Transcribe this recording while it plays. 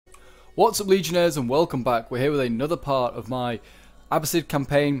What's up, Legionnaires, and welcome back. We're here with another part of my Abbasid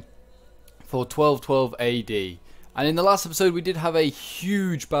campaign for 1212 AD. And in the last episode we did have a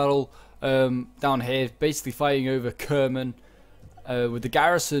huge battle down here, basically fighting over Kerman with the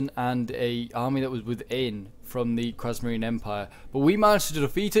garrison and a army that was within from the Krasmarine Empire. But we managed to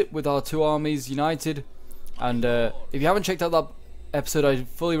defeat it with our two armies united. And if you haven't checked out that episode, I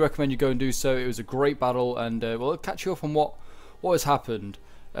fully recommend you go and do so. It was a great battle, and we'll catch you up on what has happened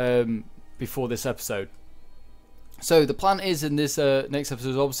before this episode. So the plan is in this next episode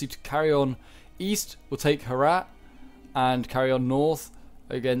is obviously to carry on east. We'll take Herat and carry on north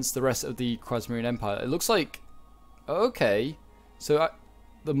against the rest of the Krasmarine Empire. It looks like, okay, so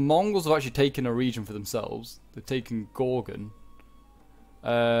the Mongols have actually taken a region for themselves. They've taken Gorgon,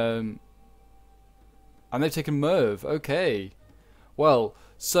 and they've taken Merv. Okay, well,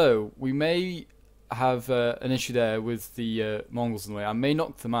 so we may have an issue there with the Mongols in the way. I may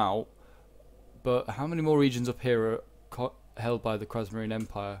knock them out, but how many more regions up here are held by the Krasmarine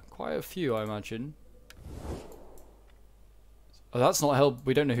Empire? Quite a few, I imagine. Oh, that's not held.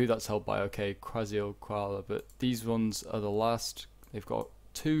 We don't know who that's held by. Okay, Krasio Kuala, but these ones are the last. They've got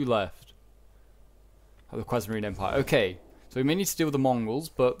two left of the Krasmarine Empire. Okay, so we may need to deal with the Mongols,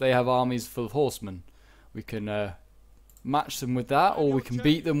 but they have armies full of horsemen. We can match them with that, or we can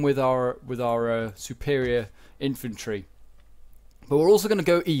beat them with our superior infantry. But we're also going to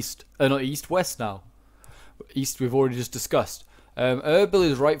go east, not east, west now. East we've already just discussed. Erbil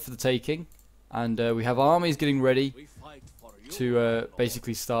is right for the taking, and we have armies getting ready to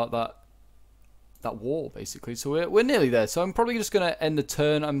basically start that war, basically. So we're nearly there. So I'm probably just going to end the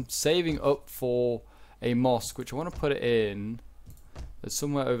turn. I'm saving up for a mosque, which I want to put it in. There's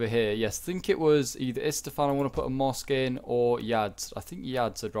somewhere over here. Yes, I think it was either Isfahan I want to put a mosque in, or Yazd. I think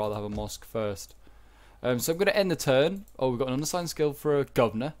Yazd I'd rather have a mosque first. So I'm going to end the turn. Oh, we've got an unassigned skill for a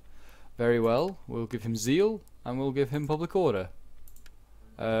governor. Very well. We'll give him zeal, and we'll give him public order.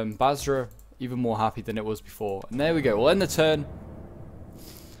 Basra, even more happy than it was before. And there we go. We'll end the turn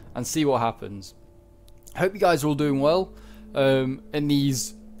and see what happens. Hope you guys are all doing well in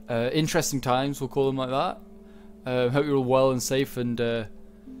these interesting times, we'll call them like that. Hope you're all well and safe, and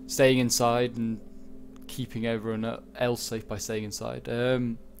staying inside and keeping everyone else safe by staying inside.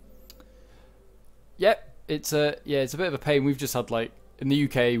 Yep, it's a bit of a pain. We've just had, like, in the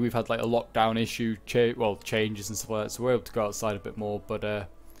UK we've had like a lockdown issue, changes and stuff like that, so we're able to go outside a bit more, but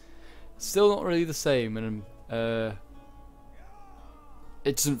still not really the same, and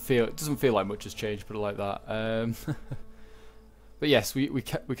it doesn't feel like much has changed, put it like that. But yes, we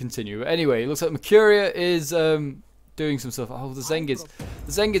continue. Anyway, it looks like Mercuria is doing some stuff. Oh, the Zengids.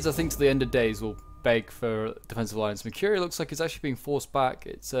 The Zengids, I think, to the end of days will beg for defensive lines. Mercuria looks like it's actually being forced back.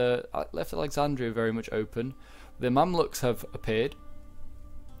 It's left Alexandria very much open. The Mamluks have appeared.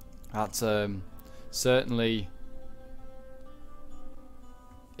 That's certainly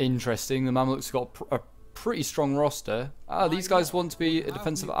interesting. The Mamluks have got a pretty strong roster. These guys want to be a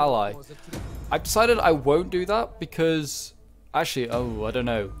defensive ally. I've decided I won't do that because... Actually, oh, I don't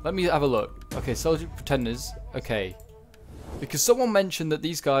know. Let me have a look. Okay, Seljuk Pretenders. Okay. Because someone mentioned that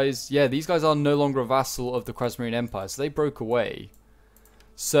these guys... Yeah, these guys are no longer a vassal of the Krasmarine Empire, so they broke away.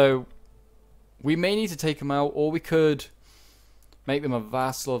 So, we may need to take them out, or we could make them a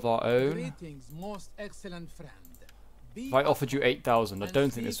vassal of our own. Greetings, most excellent friend. If I offered you 8,000, I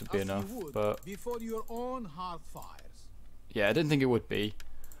don't think this would be enough, but... Before your own hearth fires. Yeah, I didn't think it would be.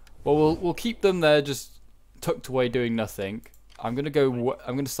 Well, we'll keep them there, just tucked away doing nothing. I'm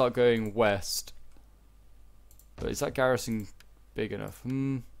gonna start going west. But is that garrison big enough?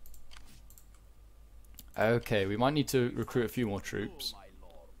 Okay, we might need to recruit a few more troops.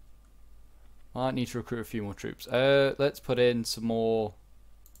 Let's put in some more.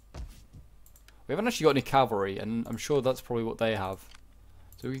 We haven't actually got any cavalry, and I'm sure that's probably what they have.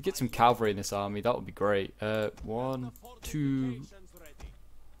 So we could get some cavalry in this army. That would be great. 1, 2.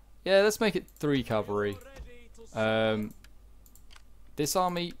 Yeah, let's make it 3 cavalry. This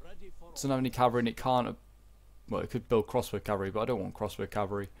army doesn't have any cavalry, and it can't. Well, it could build crossbow cavalry, but I don't want crossbow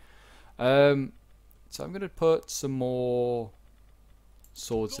cavalry. So I'm going to put some more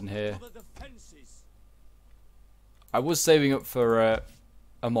swords in here. I was saving up for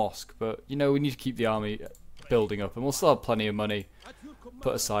a mosque, but you know, we need to keep the army building up, and we'll still have plenty of money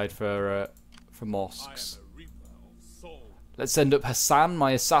put aside for mosques. Let's send up Hassan,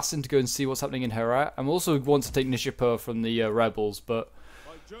 my assassin, to go and see what's happening in Herat. And we also want to take Nishapur from the rebels, but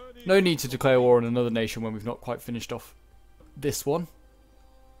no need to declare war on another nation when we've not quite finished off this one.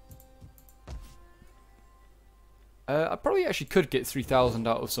 I probably actually could get 3,000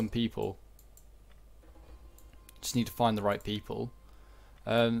 out of some people. Just need to find the right people.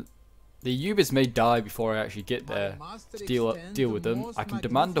 The Ubis may die before I actually get there to deal with them. I can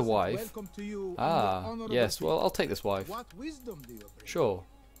demand a wife. Ah, yes. Well, I'll take this wife. Sure.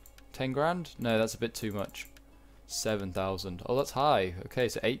 10 grand? No, that's a bit too much. 7,000. Oh, that's high. Okay,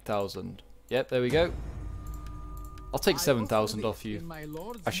 so 8,000. Yep, there we go. I'll take 7,000 off you.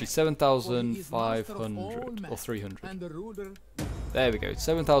 Actually, 7,500 or 300. There we go.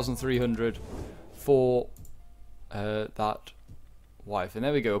 7,300 for that wife. And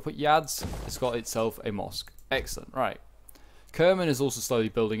there we go. We'll put Yads. It's got itself a mosque. Excellent. Right. Kerman is also slowly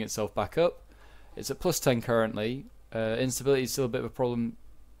building itself back up. It's at plus 10 currently. Instability is still a bit of a problem.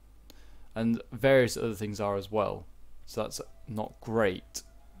 And various other things are as well. So that's not great.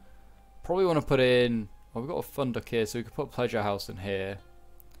 Probably want to put in... Well, we've got a fund duck here, so we could put a pleasure house in here.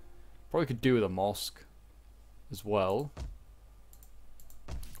 Probably could do with a mosque as well.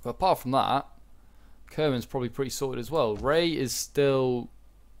 But apart from that, Kerman's probably pretty sorted as well. Ray is still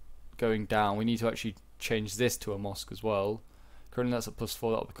going down. We need to actually change this to a mosque as well. Currently that's at plus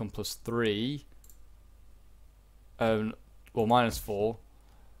 4, that'll become plus 3. Well, minus 4.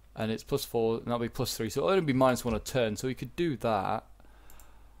 And it's plus 4, and that'll be plus 3. So it'll only be minus 1 a turn, so we could do that.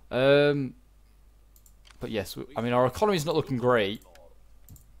 But yes, I mean, our economy's not looking great.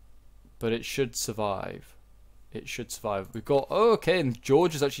 But it should survive. It should survive. We've got... Oh, okay, and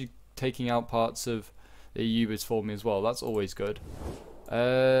George is actually taking out parts of the Ubis for me as well. That's always good.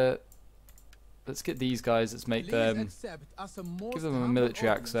 Let's get these guys. Let's make them... Give them a military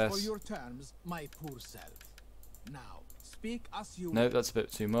access. No, that's a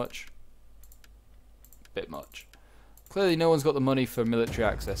bit too much. Bit much. Clearly no one's got the money for military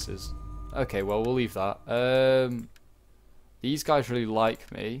accesses. Okay, well, we'll leave that. These guys really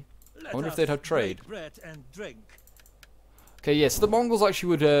like me. I wonder if they'd have trade. Okay, yeah, so the Mongols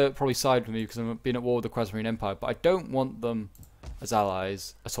actually would probably side with me because I'm being at war with the Khwarazmian Empire, but I don't want them as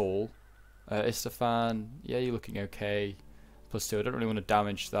allies at all. Isfahan, yeah, you're looking okay. Plus 2, I don't really want to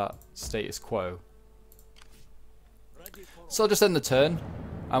damage that status quo. So I'll just end the turn,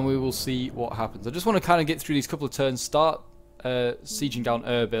 and we will see what happens. I just want to kind of get through these couple of turns, start sieging down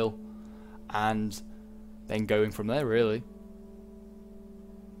Erbil, and then going from there, really.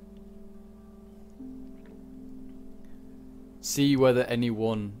 See whether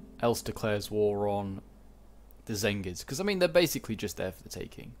anyone else declares war on the Zengids, because I mean they're basically just there for the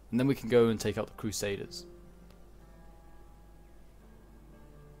taking, and then we can go and take out the Crusaders.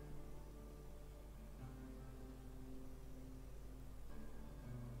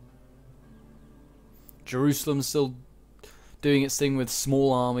 Jerusalem's still doing its thing with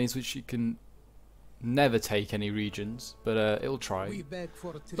small armies, which you can never take any regions, but it'll try.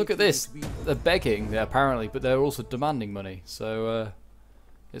 Look at this. They're begging, apparently, but they're also demanding money. So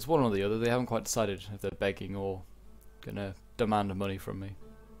it's one or the other. They haven't quite decided if they're begging or going to demand money from me.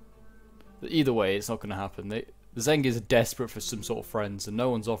 But either way, it's not going to happen. The Zengids are desperate for some sort of friends, and no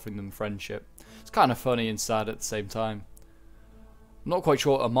one's offering them friendship. It's kind of funny and sad at the same time. I'm not quite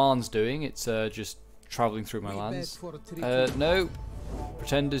sure what Aman's doing. It's just travelling through my lands. No.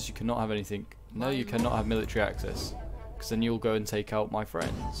 Pretenders, you cannot have anything. No, you cannot have military access, because then you'll go and take out my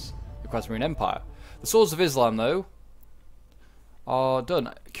friends, the Khwarazmian Empire. The Swords of Islam, though, are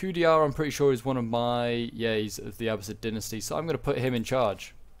done. Qudiyar, I'm pretty sure, is one of my he's of the Abbasid dynasty, so I'm going to put him in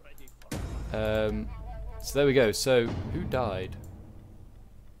charge. So there we go. So who died?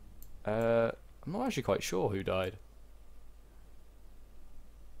 I'm not actually quite sure who died.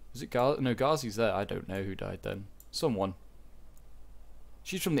 Was it No, Ghazi's there. I don't know who died then. Someone.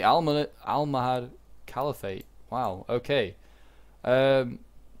 She's from the Almohad Caliphate. Wow, okay. But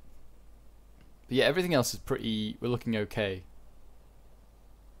yeah, everything else is pretty... We're looking okay.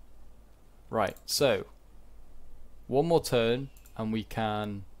 Right, so... One more turn, and we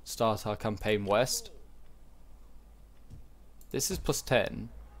can start our campaign west. This is plus 10.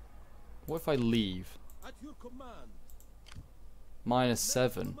 What if I leave? Minus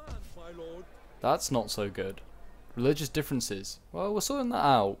 7. That's not so good. Religious differences. Well, we're sorting that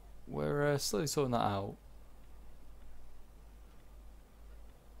out. We're slowly sorting that out.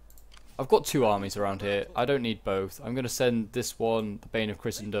 I've got 2 armies around here. I don't need both. I'm going to send this one, the Bane of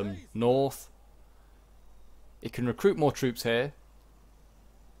Christendom, north. It can recruit more troops here.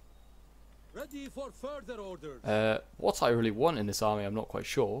 Ready for further orders. What I really want in this army, I'm not quite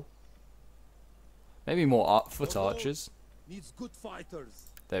sure. Maybe more foot archers. Needs good fighters.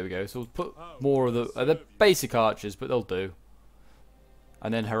 There we go. So we'll put more of the basic archers, but they'll do.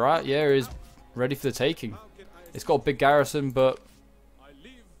 And then Herat, yeah, is ready for the taking. It's got a big garrison, but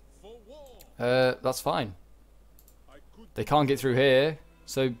that's fine. They can't get through here,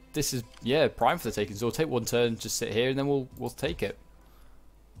 so this is prime for the taking. So we'll take one turn, just sit here, and then we'll take it.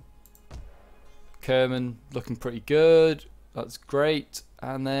 Kerman looking pretty good. That's great.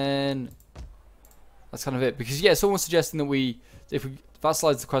 And then that's kind of it. Because yeah, someone was suggesting that if we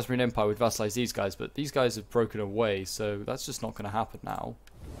vassalize the Khazarian Empire, we'd vassalize these guys, but these guys have broken away, so that's just not going to happen now.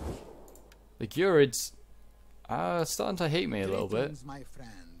 The Gurids are starting to hate me a little bit. My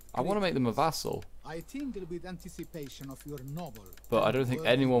friend. I want to make them a vassal, I tingle with anticipation of your noble. but I don't think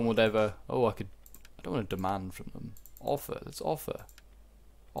anyone would ever. Oh, I don't want to demand from them. Offer. Let's offer.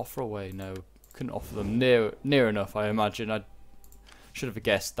 Offer away. No, couldn't offer them near enough. I imagine. I should have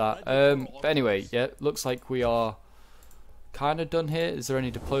guessed that. But anyway, yeah, looks like we are kind of done here. Is there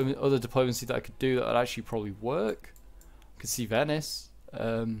any other diplomacy that I could do that would actually probably work? I could see Venice.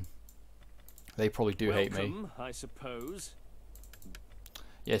 They probably do hate me. I suppose.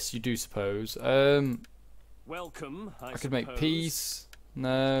 Yes, you do suppose. Welcome. I could make peace.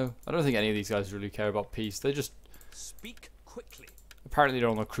 No, I don't think any of these guys really care about peace. They just speak quickly. Apparently they're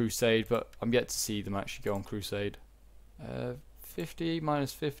on a crusade, but I'm yet to see them actually go on crusade. 50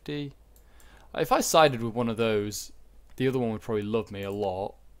 minus 50. If I sided with one of those, the other one would probably love me a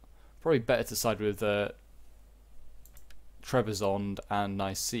lot. Probably better to side with Trebizond and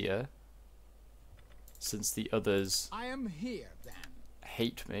Nicaea, since the others I am here then.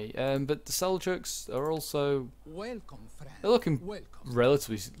 hate me. But the Seljuks are also Welcome, friend. they're looking Welcome.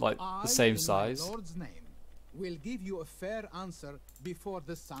 relatively like the same size. In my Lord's name, will give you a fair answer before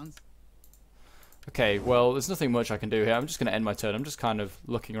the sun's. Okay, well, there's nothing much I can do here. I'm just going to end my turn. I'm just kind of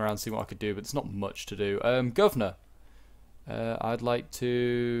looking around, seeing what I could do, but there's not much to do. Governor. I'd like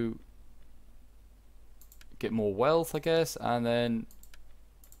to get more wealth, I guess, and then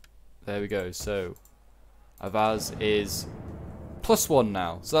there we go. So, Avaz is +1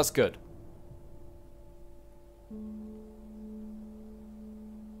 now, so that's good.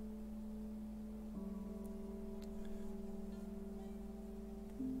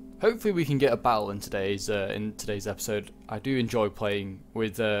 Hopefully we can get a battle in today's episode. I do enjoy playing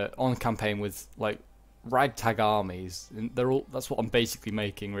with on campaign with like ragtag armies, and that's what I'm basically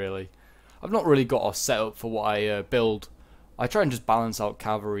making really. I've not really got a setup for what I build. I try and just balance out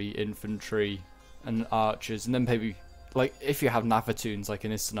cavalry, infantry, and archers, and then maybe like if you have Navatoons like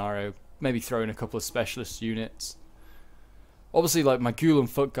in this scenario, maybe throw in a couple of specialist units. Obviously, like my Ghoul and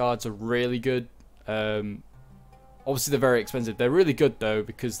Foot Guards are really good. Obviously, they're very expensive. They're really good, though,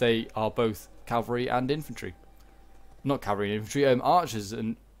 because they are both cavalry and infantry. Not cavalry and infantry, archers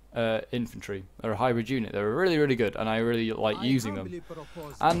and infantry. They're a hybrid unit. They're really, really good, and I really like using them.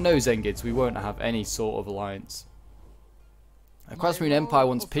 And no Zengids. We won't have any sort of alliance. The Khazarian Empire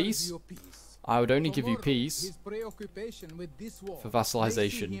wants peace. I would only give you peace for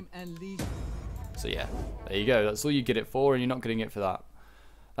vassalization. So yeah, there you go. That's all you get it for, and you're not getting it for that.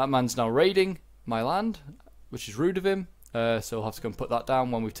 That man's now raiding my land, which is rude of him, so we'll have to go and put that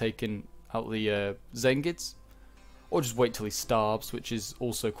down when we've taken out the Zengids. Or just wait till he starves, which is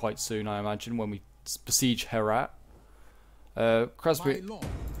also quite soon, I imagine, when we besiege Herat.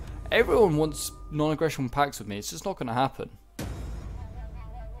 Everyone wants non-aggression pacts with me, it's just not going to happen.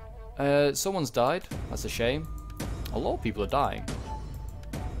 Someone's died, that's a shame. A lot of people are dying.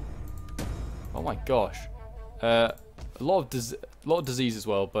 Oh my gosh. A lot of disease as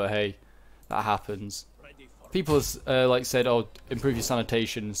well, but hey, that happens. People have like said, "Oh, improve your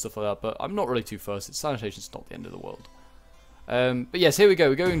sanitation and stuff like that," but I'm not really too fussed. Sanitation's not the end of the world. But yes, here we go.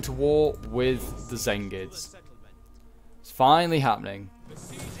 We're going to war with the Zengids. It's finally happening.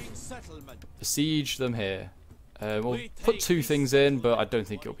 Besiege them here. We'll put 2 things in, but I don't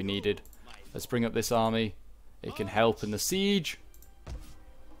think it'll be needed. Let's bring up this army. It can help in the siege.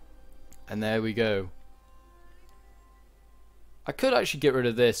 And there we go. I could actually get rid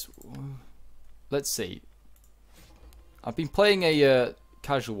of this. Let's see. I've been playing a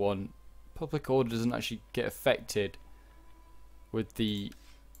casual one. Public order doesn't actually get affected with the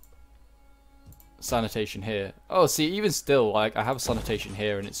sanitation here. Oh, see, even still, like I have a sanitation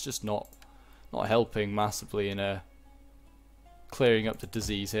here, and it's just not helping massively in clearing up the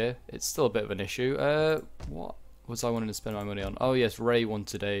disease here. It's still a bit of an issue. What was I wanting to spend my money on? Oh yes, Ray won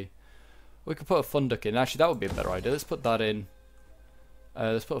today. We could put a fun duck in. Actually, that would be a better idea. Let's put that in.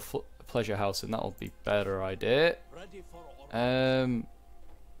 Let's put a pleasure house in. That'll be a better idea.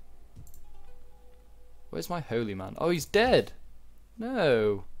 Where's my holy man? Oh, he's dead.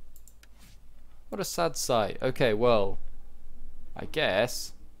 No. What a sad sight. Okay, well, I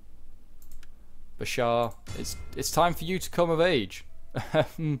guess Bashar, it's time for you to come of age.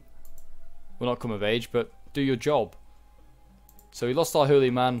 Well, not come of age, but do your job. So we lost our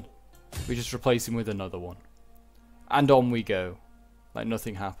holy man. We just replace him with another one. And on we go. Like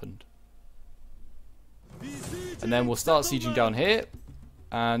nothing happened. And then we'll start sieging down here.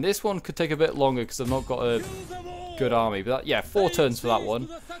 And this one could take a bit longer because I've not got a good army. But that, yeah, 4 turns for that one.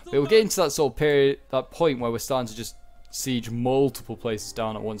 But we're getting to that sort of period, that point where we're starting to just siege multiple places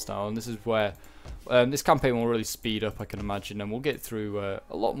down at once now. And this is where this campaign will really speed up, I can imagine. And we'll get through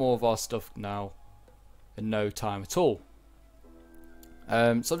a lot more of our stuff now in no time at all. So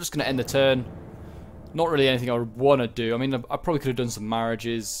I'm just going to end the turn. Not really anything I would want to do. I mean, I probably could have done some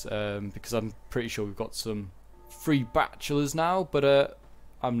marriages because I'm pretty sure we've got some free bachelors now, but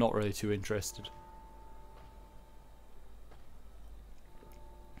I'm not really too interested.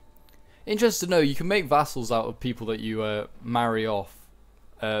 Interested to know, you can make vassals out of people that you marry off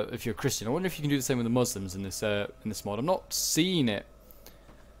if you're a Christian. I wonder if you can do the same with the Muslims in this mod. I'm not seeing it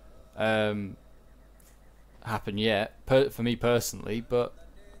happen yet, for me personally, but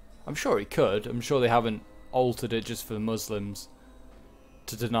I'm sure it could. I'm sure they haven't altered it just for the Muslims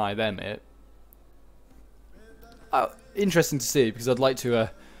to deny them it. Interesting to see, because I'd like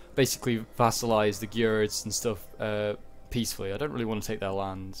to basically vassalize the Gurids and stuff peacefully. I don't really want to take their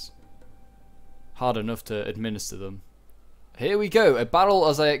lands. Hard enough to administer them. Here we go, a battle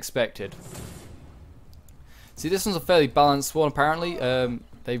as I expected. See, this one's a fairly balanced one apparently.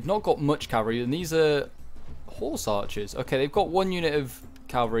 They've not got much cavalry, and these are horse archers. Okay, they've got 1 unit of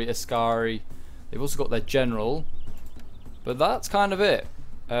cavalry, Ascari. They've also got their general, but that's kind of it.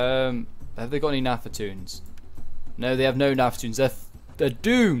 Have they got any Nafatoons? No, they have no Nafatoons. They're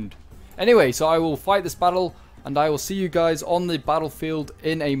doomed. Anyway, so I will fight this battle, and I will see you guys on the battlefield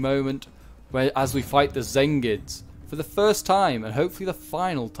in a moment, as we fight the Zengids for the first time and hopefully the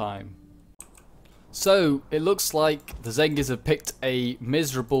final time. So it looks like the Zengids have picked a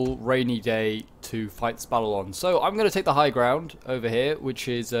miserable rainy day to fight this battle on. So I'm going to take the high ground over here, which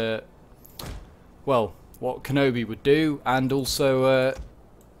is well, what Kenobi would do, and also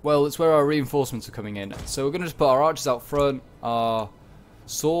well, it's where our reinforcements are coming in. So we're going to just put our archers out front, our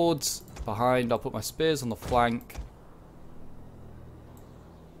swords behind. I'll put my spears on the flank,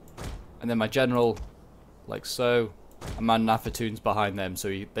 and then my general, like so, and my Nafatoons behind them, so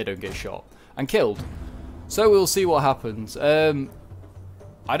they don't get shot and killed. So we'll see what happens. I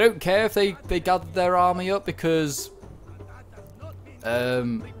don't care if they gather their army up, because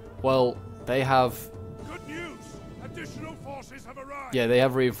well, they have, Good news. Additional forces have arrived. yeah, they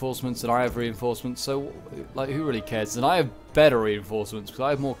have reinforcements and I have reinforcements, so like, who really cares? And I have better reinforcements because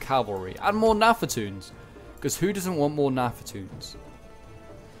I have more cavalry and more Nafatoons, because who doesn't want more Nafatoons?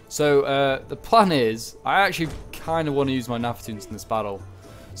 So the plan is, I actually kind of want to use my Nafatoons in this battle.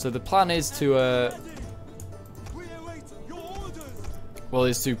 So the plan is to well,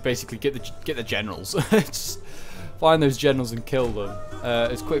 is to basically get the generals. Just find those generals and kill them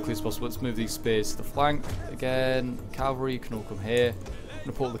as quickly as possible. Let's move these spears to the flank again. Cavalry, you can all come here. I'm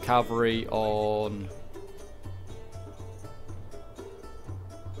gonna put the cavalry on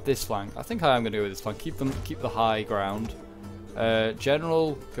this flank. I think I am gonna go with this flank. Keep the high ground.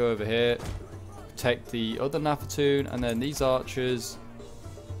 General, go over here. Protect the other Nafatoon, and then these archers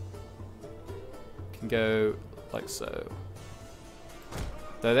can go like so.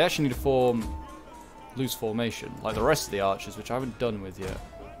 Though they actually need to form loose formation, like the rest of the archers, which I haven't done with yet.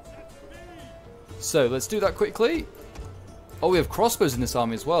 So let's do that quickly. Oh, we have crossbows in this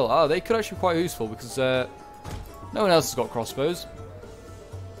army as well. Ah, they could actually be quite useful, because no one else has got crossbows.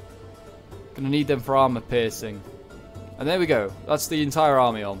 Gonna need them for armor piercing. And there we go. That's the entire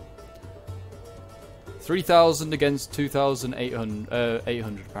army on. 3,000 against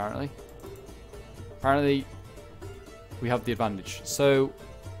 2,800 apparently. Apparently, we have the advantage. So,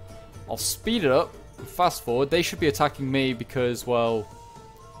 I'll speed it up, fast forward. They should be attacking me because, well,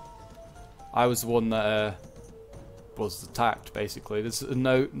 I was the one that was attacked, basically. There's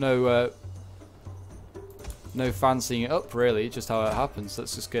no fancying it up, really, just how it happens.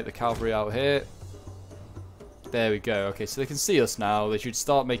 Let's just get the cavalry out here. There we go. Okay, so they can see us now. They should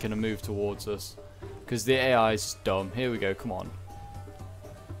start making a move towards us, because the AI is just dumb. Here we go, come on.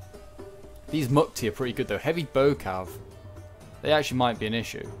 These Mukti are pretty good though. Heavy bow cav. They actually might be an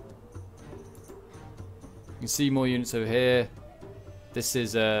issue. You can see more units over here. This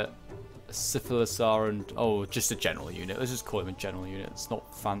is a Syphilisar and, oh, just a general unit. Let's just call him a general unit. It's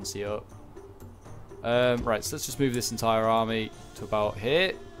not fancy up. Right, so let's just move this entire army to about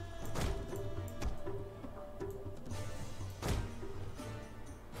here.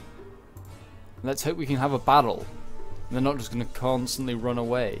 Let's hope we can have a battle. And they're not just going to constantly run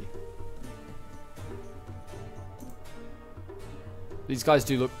away. These guys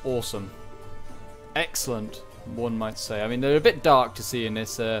do look awesome. Excellent, one might say. I mean, they're a bit dark to see in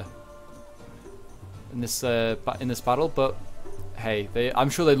this battle, but hey, I'm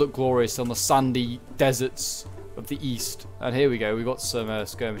sure they look glorious on the sandy deserts of the east. And here we go, we've got some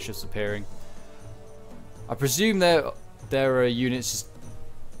skirmishers appearing. I presume their units,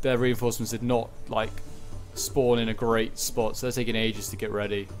 their reinforcements did not like spawn in a great spot, so they're taking ages to get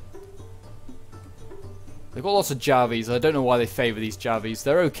ready. They've got lots of Javis. I don't know why they favour these Javis.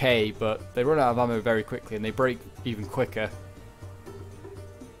 They're okay, but they run out of ammo very quickly and they break even quicker.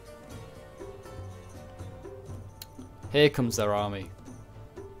 Here comes their army.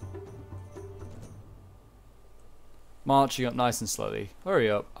 Marching up nice and slowly. Hurry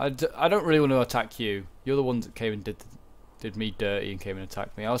up. I don't really want to attack you. You're the ones that came and did me dirty and came and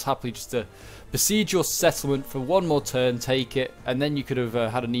attacked me. I was happy just to besiege your settlement for one more turn, take it, and then you could have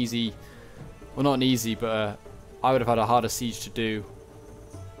had an easy... Well, not an easy, but I would have had a harder siege to do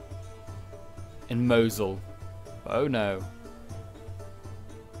in Mosul. Oh no.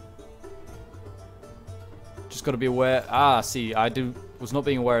 Just got to be aware. Ah, see, was not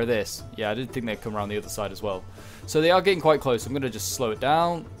being aware of this. Yeah, I didn't think they'd come around the other side as well. So they are getting quite close. I'm going to just slow it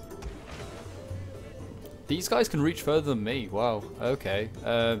down. These guys can reach further than me. Wow. Okay.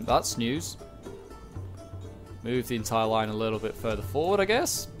 That's news. Move the entire line a little bit further forward, I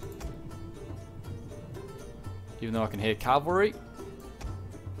guess. Even though I can hear cavalry.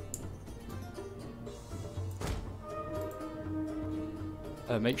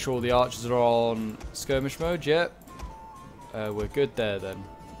 Make sure the archers are on skirmish mode, yep. We're good there then.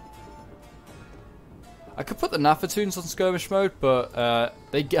 I could put the Nafatoons on skirmish mode, but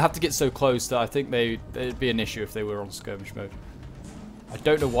they have to get so close that I think it'd be an issue if they were on skirmish mode. I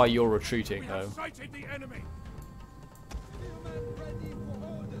don't know why you're retreating though.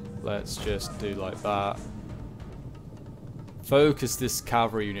 Let's just do like that. Focus this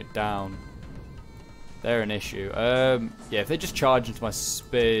cavalry unit down. They're an issue. Yeah, if they just charge into my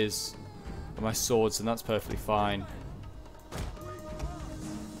spears and my swords, then that's perfectly fine.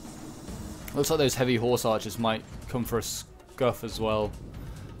 Looks like those heavy horse archers might come for a scuff as well.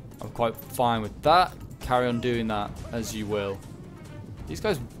 I'm quite fine with that. Carry on doing that as you will. These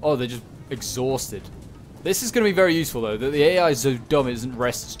guys, oh, they're just exhausted. This is going to be very useful though. The AI is so dumb it doesn't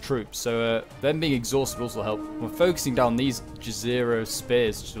rest its troops. So them being exhausted will also help. We're focusing down these Jazeera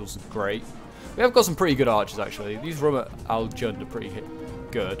spears, which is also great. We have got some pretty good archers actually. These Rum Al Jund are pretty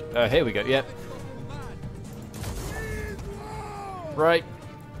good. Here we go. Yep. Right.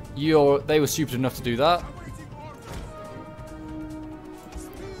 They were stupid enough to do that.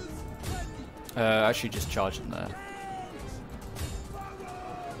 Actually, just charge them there.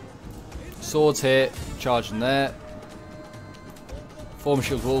 Swords here, charge them there. Form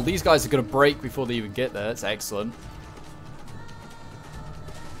shield wall. These guys are going to break before they even get there. That's excellent.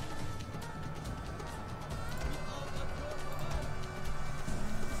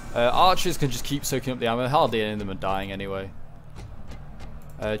 Archers can just keep soaking up the ammo. Hardly any of them are dying anyway.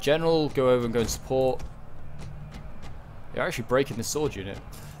 General, go over and go and support. You're actually breaking the sword unit.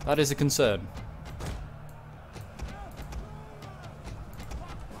 That is a concern.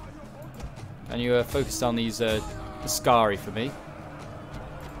 And you focus down these Ascari for me.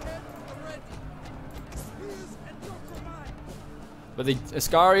 But the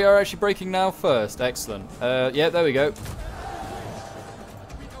Ascari are actually breaking now first. Excellent. Yeah, there we go.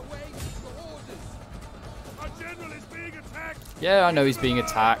 Yeah, I know he's being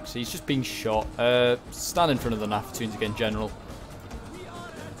attacked. He's just being shot. Stand in front of the Nafatoons again, General.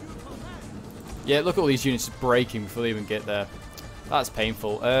 Yeah, look at all these units breaking before they even get there. That's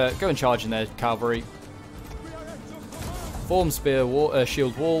painful. Go and charge in there, cavalry. Form spear wall,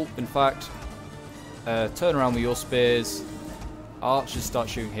 shield wall, in fact. Turn around with your spears. Archers start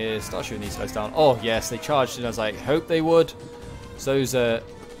shooting here. Start shooting these guys down. Oh, yes, they charged in as I hoped they would. So those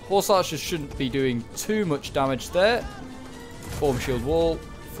horse archers shouldn't be doing too much damage there. Form shield wall.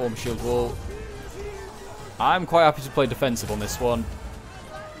 Form shield wall. I'm quite happy to play defensive on this one.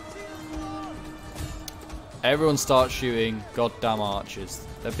 Everyone starts shooting goddamn archers.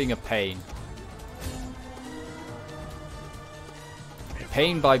 They're being a pain. A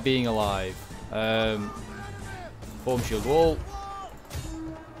pain by being alive. Form shield wall.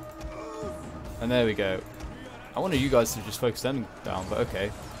 And there we go. I wanted you guys to just focus them down, but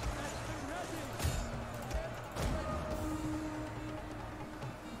okay.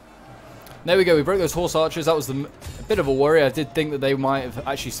 There we go, we broke those horse archers. That was a bit of a worry. I did think that they might have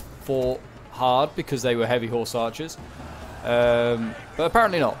actually fought hard because they were heavy horse archers. But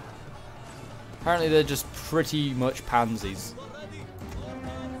apparently not. Apparently they're just pretty much pansies.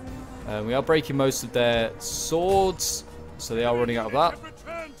 We are breaking most of their swords, so they are running out of that.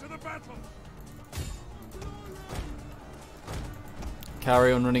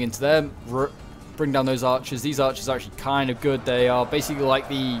 Carry on running into them. Bring down those archers. These archers are actually kind of good. They are basically like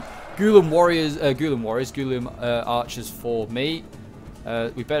the Gulam archers for me.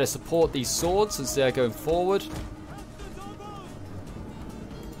 We better support these swords since they are going forward.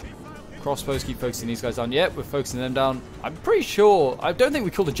 Crossbows, keep focusing these guys down. Yep, we're focusing them down. I'm pretty sure, I don't think we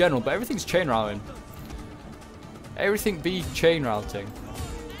killed the general, but everything's chain routing. Everything be chain routing.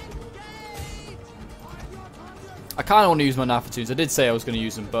 I kind of want to use my Nafatoons. I did say I was going to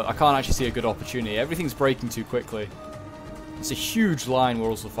use them, but I can't actually see a good opportunity. Everything's breaking too quickly. It's a huge line we're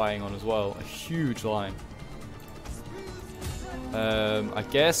also fighting on as well. A huge line. I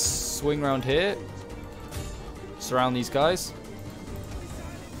guess swing around here. Surround these guys.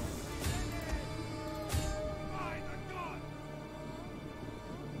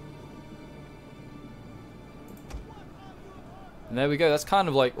 And there we go. That's kind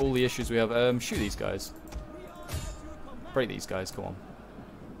of like all the issues we have. Shoot these guys. Break these guys. Come on.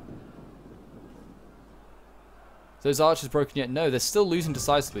 Those archers broken yet? No, they're still losing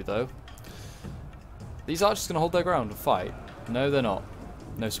decisively though. These archers going to hold their ground and fight? No, they're not.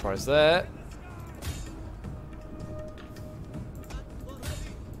 No surprise there.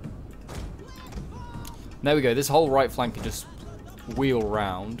 There we go. This whole right flank can just wheel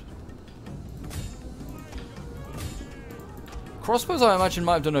round. Crossbows, I imagine,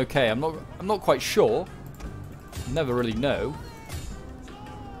 might have done okay. I'm not quite sure. Never really know.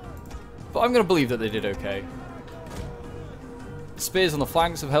 But I'm going to believe that they did okay. Spears on the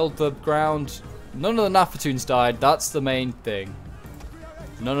flanks have held the ground. None of the Nafatoons died. That's the main thing.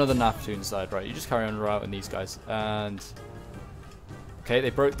 None of the Nafatoons died. Right, you just carry on routing these guys. And okay, they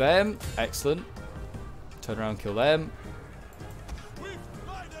broke them. Excellent. Turn around, kill them.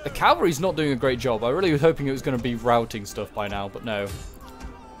 The cavalry's not doing a great job. I really was hoping it was going to be routing stuff by now, but no.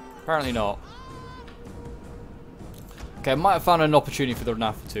 Apparently not. Okay, I might have found an opportunity for the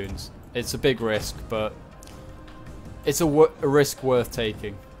Nafatoons. It's a big risk, but it's a risk worth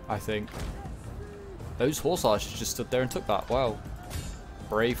taking, I think. Those horse archers just stood there and took that. Wow.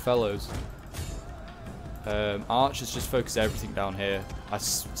 Brave fellows. Archers just focus everything down here. I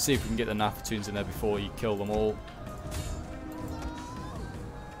see if we can get the Nafatoons in there before you kill them all.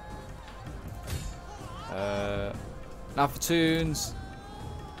 Nafatoons.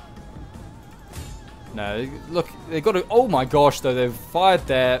 No, look, they got to. Oh my gosh, though, they've fired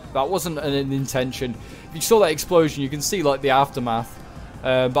there. That wasn't an intention. If you saw that explosion, you can see like the aftermath.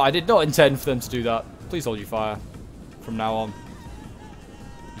 But I did not intend for them to do that. Please hold your fire from now on.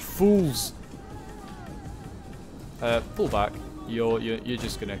 You fools. Pull back. You're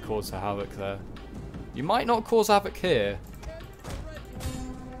just gonna cause a havoc there. You might not cause havoc here.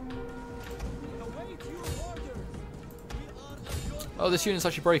 Oh, this unit's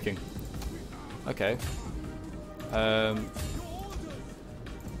actually breaking. Okay.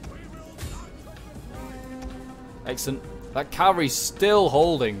 Excellent. That cavalry's still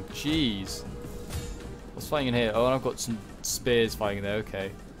holding. Jeez. What's fighting in here? Oh, and I've got some spears fighting there.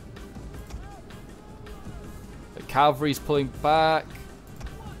 Okay. The cavalry's pulling back.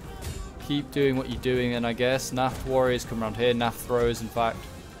 Keep doing what you're doing then, I guess. Naft warriors come around here. Naft throwers, in fact.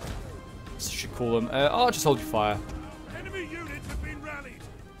 Should call them. Archers, hold your fire. Enemy units have been rallied.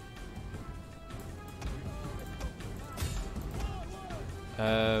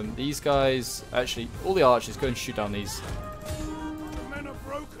 These guys, actually, all the archers, go and shoot down these. The men are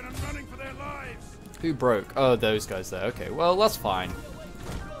broken and running for their lives. Who broke? Oh, those guys there. Okay, well, that's fine.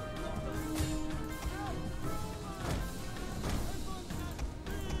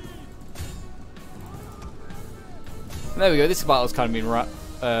 There we go. This battle's kind of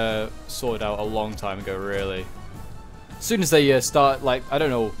been sorted out a long time ago, really. As soon as they start, like, I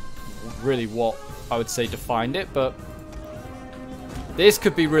don't know really what I would say defined it, but this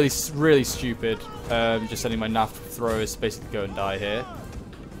could be really stupid. Just sending my Naft throwers to basically go and die here.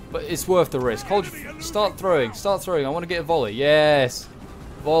 But it's worth the risk. Start throwing. Start throwing. I want to get a volley. Yes.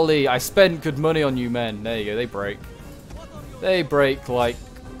 Volley. I spent good money on you men. There you go. They break. They break like...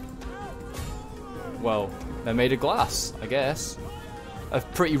 Well, they're made of glass, I guess. A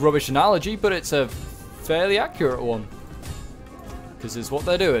pretty rubbish analogy, but it's a fairly accurate one. Because it's what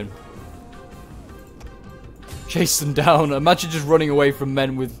they're doing. Chase them down. Imagine just running away from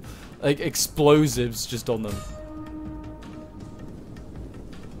men with like explosives just on them.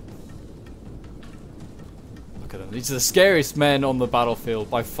 Look at them. These are the scariest men on the battlefield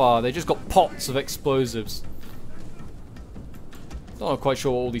by far. They just got pots of explosives. Not quite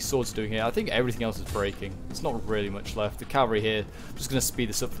sure what all these swords are doing here. I think everything else is breaking. There's not really much left. The cavalry here. I'm just going to speed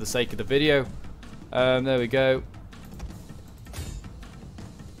this up for the sake of the video. There we go.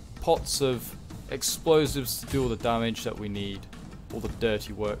 Pots of explosives to do all the damage that we need. All the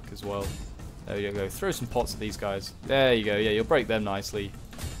dirty work as well. There you go. Throw some pots at these guys. There you go. Yeah, you'll break them nicely.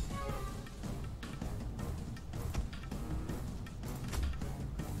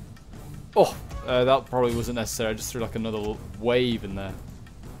 Oh, that probably wasn't necessary. I just threw like another wave in there.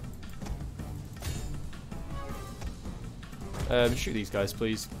 Shoot these guys,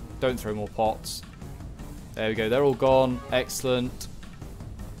 please. Don't throw more pots. There we go. They're all gone. Excellent.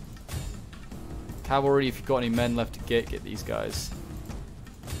 Cavalry, if you've got any men left to get these guys.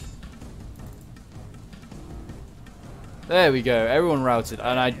 There we go. Everyone routed.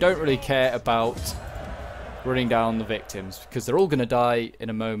 And I don't really care about running down the victims because they're all going to die in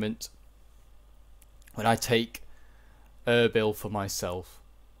a moment when I take Erbil for myself.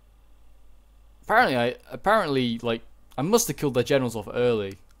 Apparently, like, I must have killed their generals off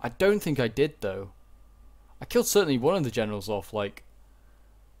early. I don't think I did, though. I killed certainly one of the generals off, like,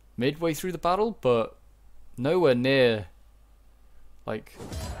 midway through the battle, but nowhere near, like,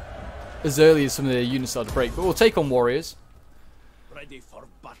 as early as some of the units started to break. But we'll take on warriors. Ready for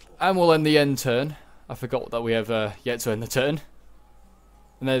battle. And we'll end the end turn. I forgot that we have yet to end the turn.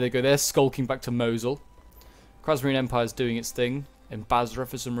 And there they go. They're skulking back to Mosul. Khazarine Empire's doing its thing in Basra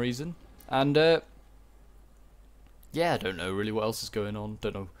for some reason. And, yeah, I don't know really what else is going on.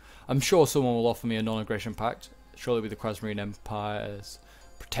 Don't know. I'm sure someone will offer me a non-aggression pact. Surely with the Khazarine Empire's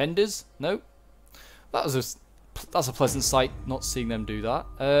pretenders? No. That's a pleasant sight, not seeing them do that.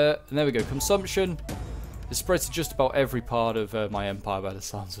 And there we go. Consumption is spread to just about every part of my empire by the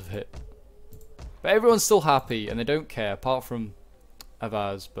sounds of it. But everyone's still happy and they don't care, apart from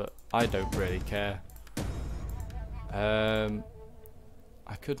Avaz, but I don't really care. I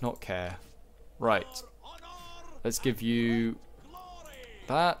could not care. Right. Let's give you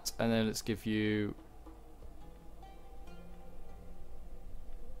that, and then let's give you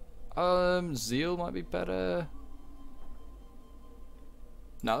Zeal might be better.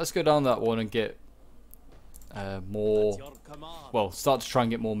 Now let's go down that one and get more, well, start to try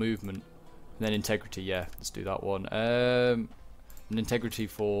and get more movement. And then integrity, yeah, let's do that one. And integrity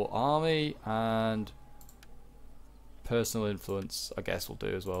for army and personal influence, I guess we'll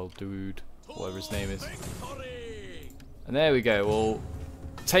do as well, dude, whatever his name is. And there we go, we'll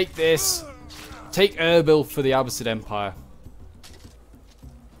take this, take Erbil for the Abbasid Empire.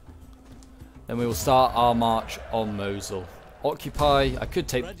 Then we will start our march on Mosul. Occupy, I could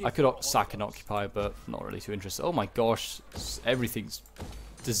sack and occupy, but not really too interested. Oh my gosh, everything's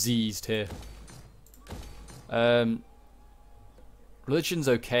diseased here. Religion's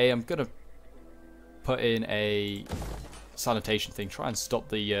okay. I'm gonna put in a sanitation thing, try and stop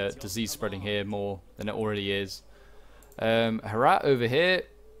the disease spreading here more than it already is. Herat over here,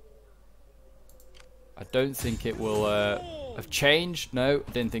 I don't think it will have changed. No,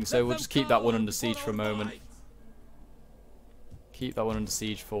 I didn't think so. We'll just keep that one under siege for a moment. Keep that one under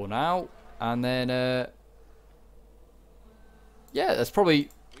siege for now, and then yeah, that's probably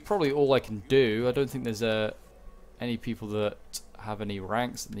all I can do. I don't think there's any people that have any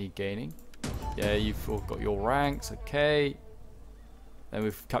ranks that need gaining. Yeah, you've all got your ranks, okay. Then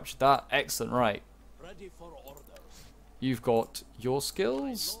we've captured that. Excellent, right. You've got your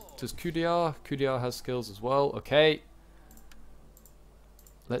skills. Does Kudiar? Kudiar has skills as well, okay.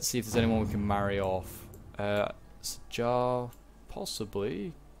 Let's see if there's anyone we can marry off. Jar,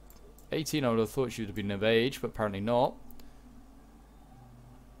 possibly. 18, I would have thought she would have been of age, but apparently not.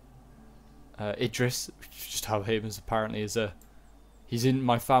 Idris, just have him as apparently as he's in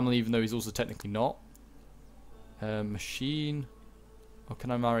my family, even though he's also technically not. Machine, or can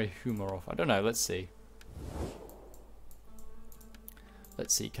I marry Humor off? I don't know. Let's see.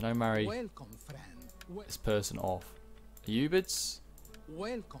 Let's see. Can I marry this person off? Ayyubids?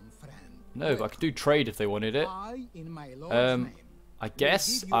 Welcome, friend. No, but I could do trade if they wanted it. I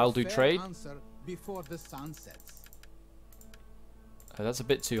guess I'll do trade. Before the sun sets. That's a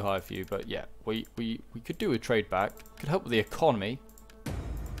bit too high for you, but yeah, we could do a trade back. Could help with the economy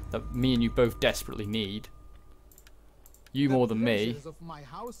that me and you both desperately need. You more than me. Of my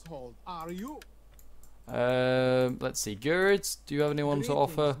household are you? Let's see, Gurids, do you have anyone to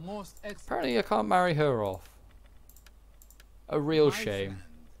offer? Apparently I can't marry her off. A real shame.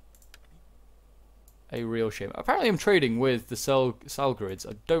 A real shame. Apparently I'm trading with the Salgarids.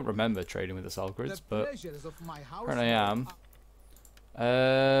 I don't remember trading with the Salgarids, but apparently I am.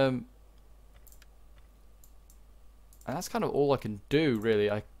 And that's kind of all I can do,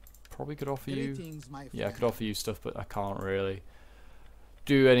 really. I probably could offer you, yeah, I could offer you stuff, but I can't really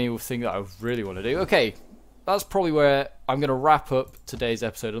do anything that I really want to do. Okay, that's probably where I'm going to wrap up today's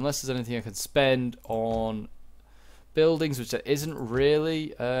episode, unless there's anything I can spend on buildings, which there isn't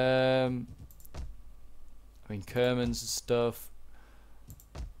really. I mean, Kermans and stuff.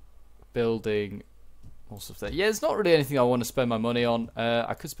 Building all stuff there. Yeah, there's not really anything I want to spend my money on.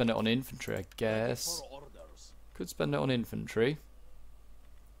 I could spend it on infantry, I guess. Could spend it on infantry.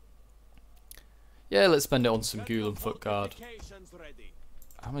 Yeah, let's spend it on some ghoul and foot guard.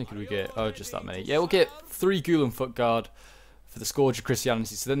 How many could we get? Oh, just that many. Yeah, we'll get 3 ghoul and foot guard for the Scourge of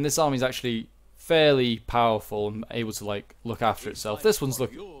Christianity. So then this army is actually fairly powerful and able to like look after itself. This one's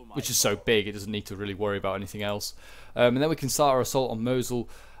which is so big, it doesn't need to really worry about anything else. And then we can start our assault on Mosul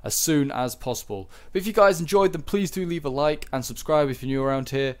as soon as possible. But if you guys enjoyed them, please do leave a like and subscribe if you're new around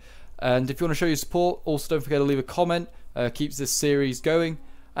here. And if you want to show your support, also don't forget to leave a comment. Keeps this series going.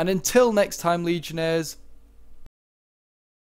 And until next time, Legionnaires,